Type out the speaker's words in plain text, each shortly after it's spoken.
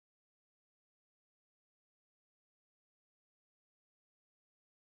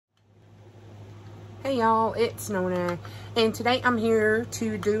Hey y'all, it's Nona, and today I'm here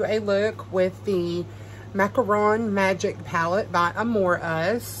to do a look with the Macaron Magic Palette by Amor.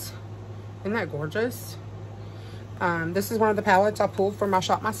 Isn't that gorgeous? This is one of the palettes I pulled from my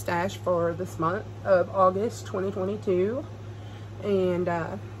Shop My Stash for this month of August 2022. And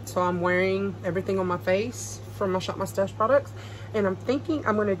so I'm wearing everything on my face from my Shop My Stash products. And I'm thinking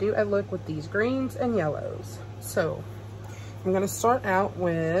I'm going to do a look with these greens and yellows. So I'm going to start out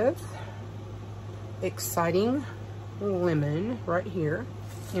with Exciting Lemon right here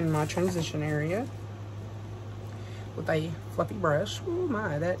in my transition area with a fluffy brush. Oh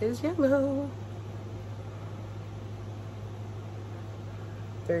my, that is yellow.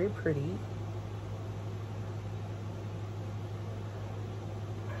 Very pretty.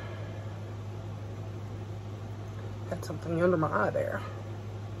 Had something under my eye there.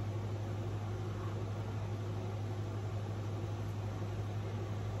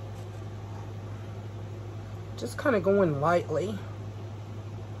 Just kind of going lightly.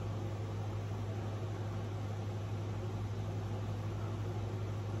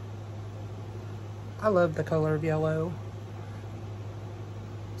 I love the color of yellow,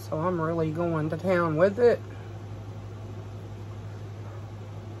 so I'm really going to town with it.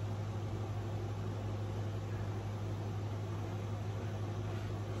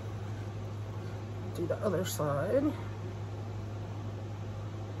 Do the other side.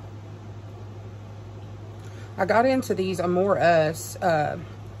 I got into these Amor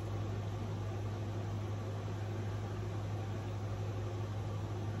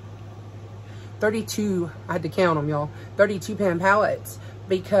 32, I had to count them, y'all, 32 pan palettes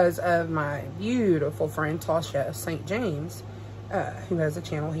because of my beautiful friend Tasha St. James, who has a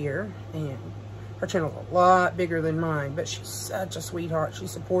channel here, and her channel's a lot bigger than mine, but she's such a sweetheart. She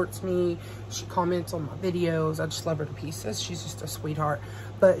supports me, she comments on my videos. I just love her to pieces. She's just a sweetheart,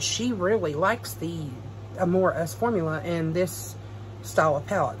 but she really likes the Amor formula and this style of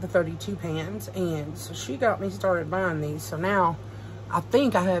palette, the 32 pans, and so she got me started buying these. So now I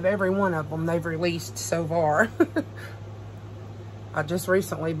think I have every one of them they've released so far. I just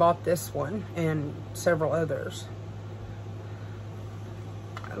recently bought this one and several others.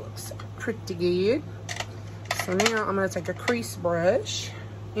 That looks pretty good. So now I'm going to take a crease brush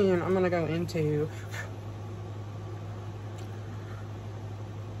and I'm going to go into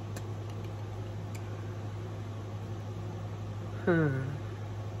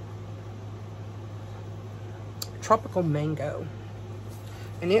Tropical Mango.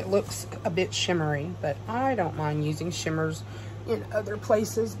 And it looks a bit shimmery, but I don't mind using shimmers in other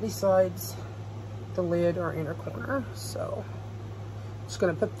places besides the lid or inner corner. So I'm just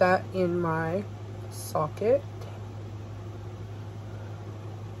going to put that in my socket.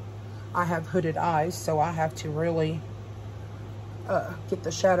 I have hooded eyes, so I have to really get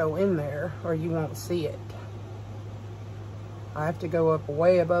the shadow in there or you won't see it. I have to go up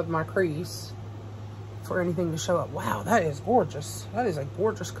way above my crease for anything to show up. Wow, that is gorgeous. That is a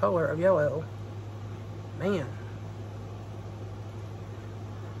gorgeous color of yellow. Man.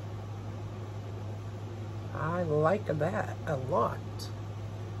 I like that a lot.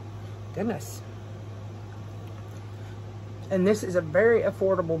 Goodness. And this is a very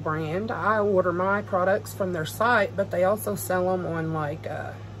affordable brand. I order my products from their site, but they also sell them on like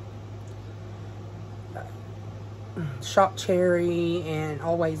Shop Cherry and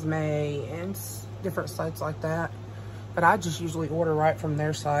Always May and different sites like that, but I just usually order right from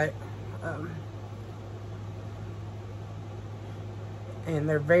their site, and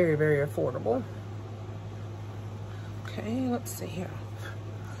they're very, very affordable. Okay, let's see here.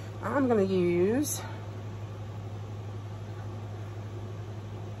 I'm gonna use,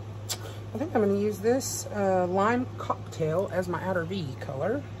 I think I'm gonna use this Lime Cocktail as my outer V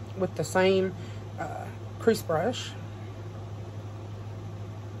color with the same crease brush.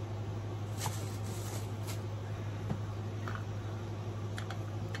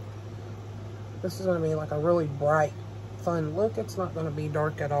 This is going to be like a really bright, fun look. It's not going to be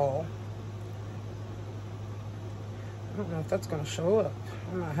dark at all. I don't know if that's going to show up.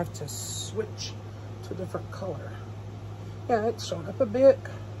 I might have to switch to a different color. Yeah, it's showing up a bit.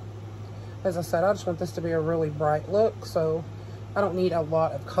 As I said, I just want this to be a really bright look, so I don't need a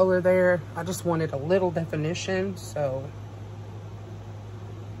lot of color there. I just wanted a little definition, so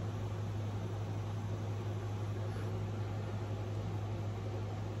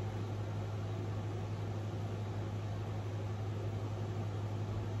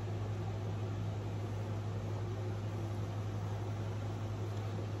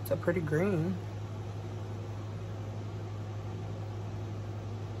it's a pretty green.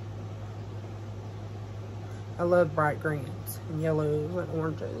 I love bright greens and yellows and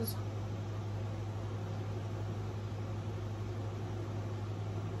oranges.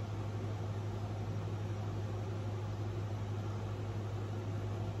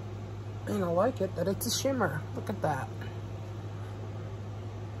 And I like it that it's a shimmer. Look at that.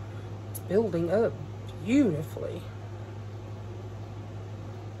 It's building up beautifully.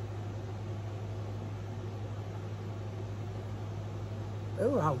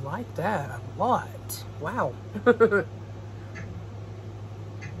 Oh, I like that a lot. Wow. If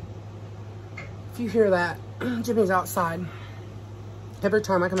you hear that, Jimmy's outside. Every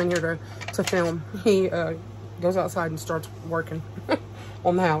time I come in here to film, he goes outside and starts working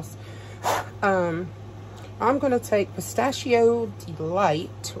on the house. I'm going to take Pistachio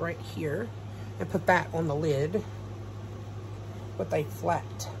Delight right here and put that on the lid with a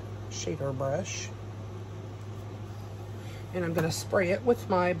flat shader brush. And I'm going to spray it with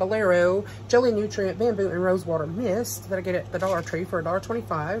my Bolero Jelly Nutrient Bamboo and Rosewater Mist that I get at the Dollar Tree for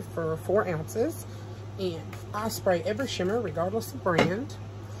 $1.25 for 4 ounces. And I spray every shimmer regardless of brand.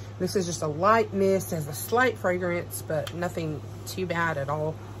 This is just a light mist. It has a slight fragrance, but nothing too bad at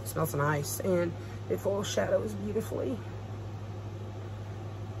all. It smells nice. And it foreshadows beautifully.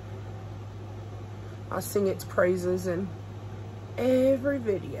 I sing its praises in every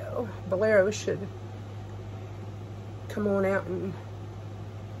video. Bolero should come on out and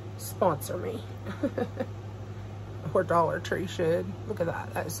sponsor me. Or Dollar Tree should. Look at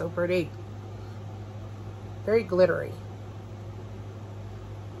that. That is so pretty. Very glittery.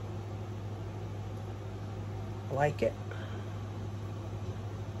 I like it.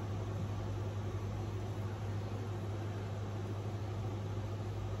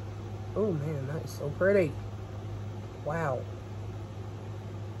 Oh man, that is so pretty. Wow.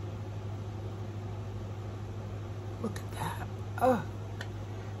 Look at that. Oh.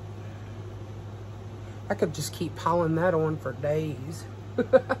 I could just keep piling that on for days.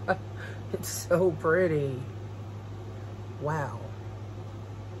 It's so pretty. Wow.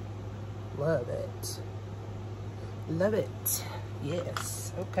 Love it. Love it.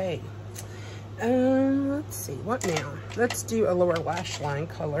 Yes. Okay. Let's see. What now? Let's do a lower lash line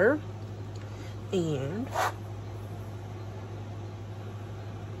color. And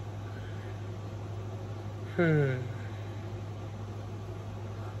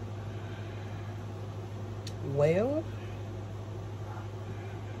well,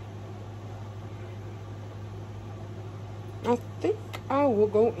 I think I will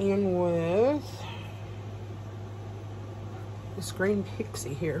go in with this green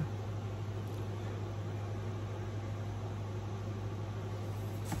pixie here.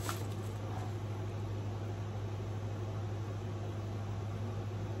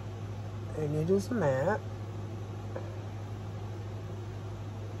 And it is matte.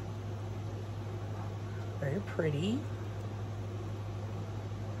 Very pretty.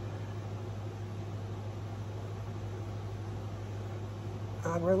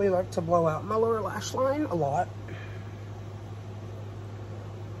 I really like to blow out my lower lash line a lot.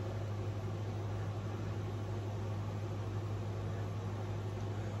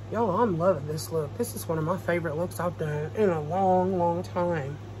 Y'all, I'm loving this look. This is one of my favorite looks I've done in a long, long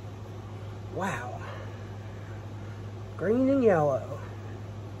time. Wow. Green and yellow.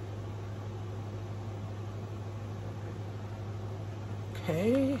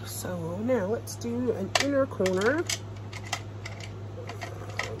 Okay, so now let's do an inner corner.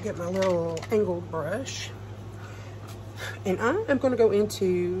 Get my little angled brush. And I am going to go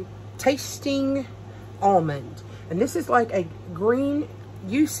into Tasting Almond. And this is like a green,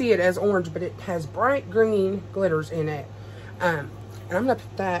 you see it as orange, but it has bright green glitters in it. And I'm going to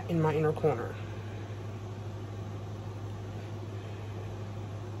put that in my inner corner.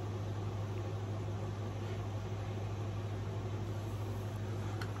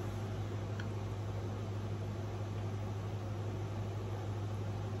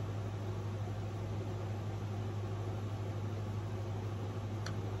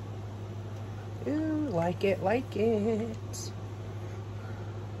 Ooh, like it, like it.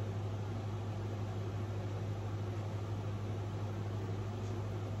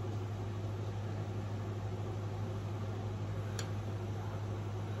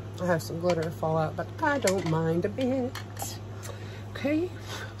 I have some glitter fall out, but I don't mind a bit. Okay,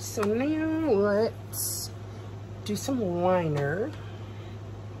 so now let's do some liner.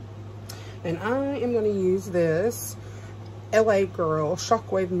 And I am going to use this LA Girl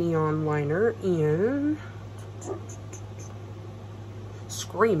Shockwave Neon Liner in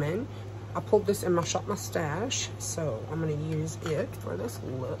Screamin'. I pulled this in my Shop My Stash, so I'm going to use it for this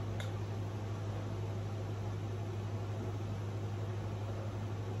look.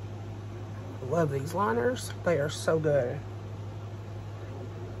 Love these liners. They are so good.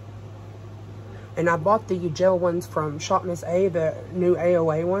 And I bought the gel ones from Shop Miss A, the new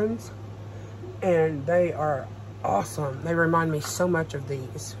AOA ones. And they are awesome. They remind me so much of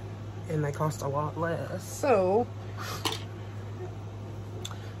these. and they cost a lot less. So,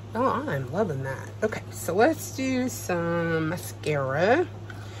 oh, I'm loving that. Okay, so let's do some mascara.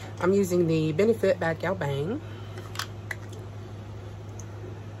 I'm using the Benefit Bad Gal Bang.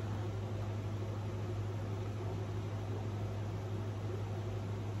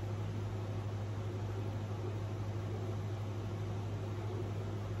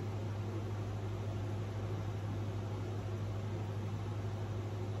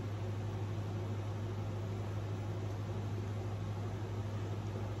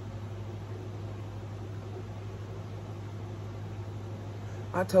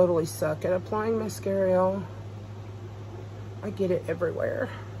 I totally suck at applying mascara, y'all. I get it everywhere.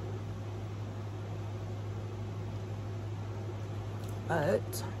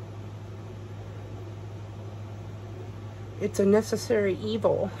 But it's a necessary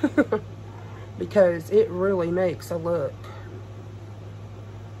evil because it really makes a look.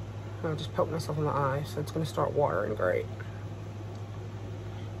 I'll just poke myself in the eye, so it's going to start watering great.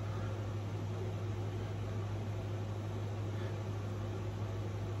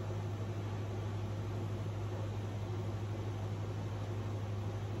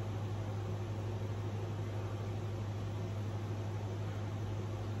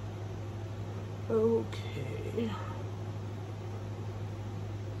 Okay.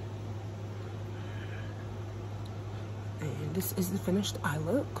 And this is the finished eye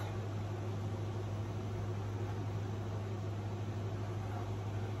look.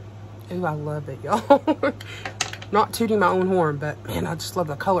 Ooh, I love it, y'all. Not tooting my own horn, but man, I just love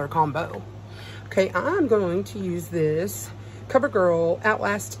the color combo. Okay, I'm going to use this CoverGirl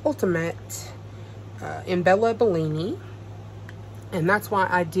Outlast Ultimate in Bella Bellini. And that's why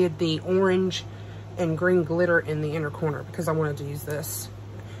I did the orange and green glitter in the inner corner, because I wanted to use this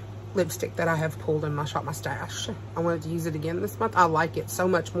lipstick that I have pulled in my Shop My Stash. I wanted to use it again this month. I like it so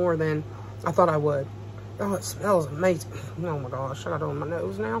much more than I thought I would. Oh, it smells amazing. Oh my gosh, I got it on my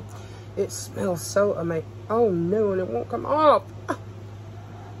nose now. It smells so amazing. Oh no, and it won't come off.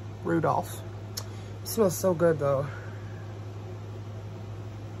 Rudolph. It smells so good though.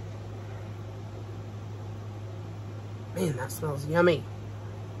 Man, that smells yummy.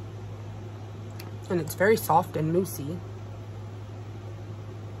 And it's very soft and moussey.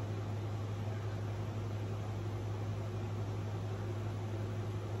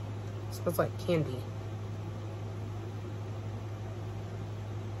 It smells like candy.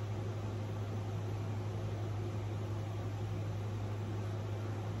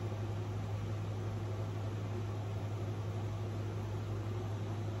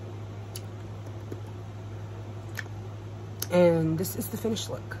 And this is the finished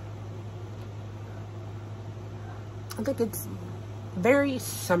look. I think it's very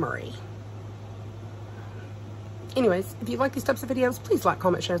summery. Anyways, if you like these types of videos, please like,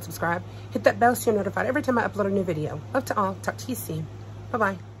 comment, share, and subscribe. Hit that bell so you're notified every time I upload a new video. Love to all. Talk to you soon.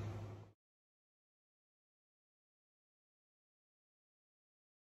 Bye-bye.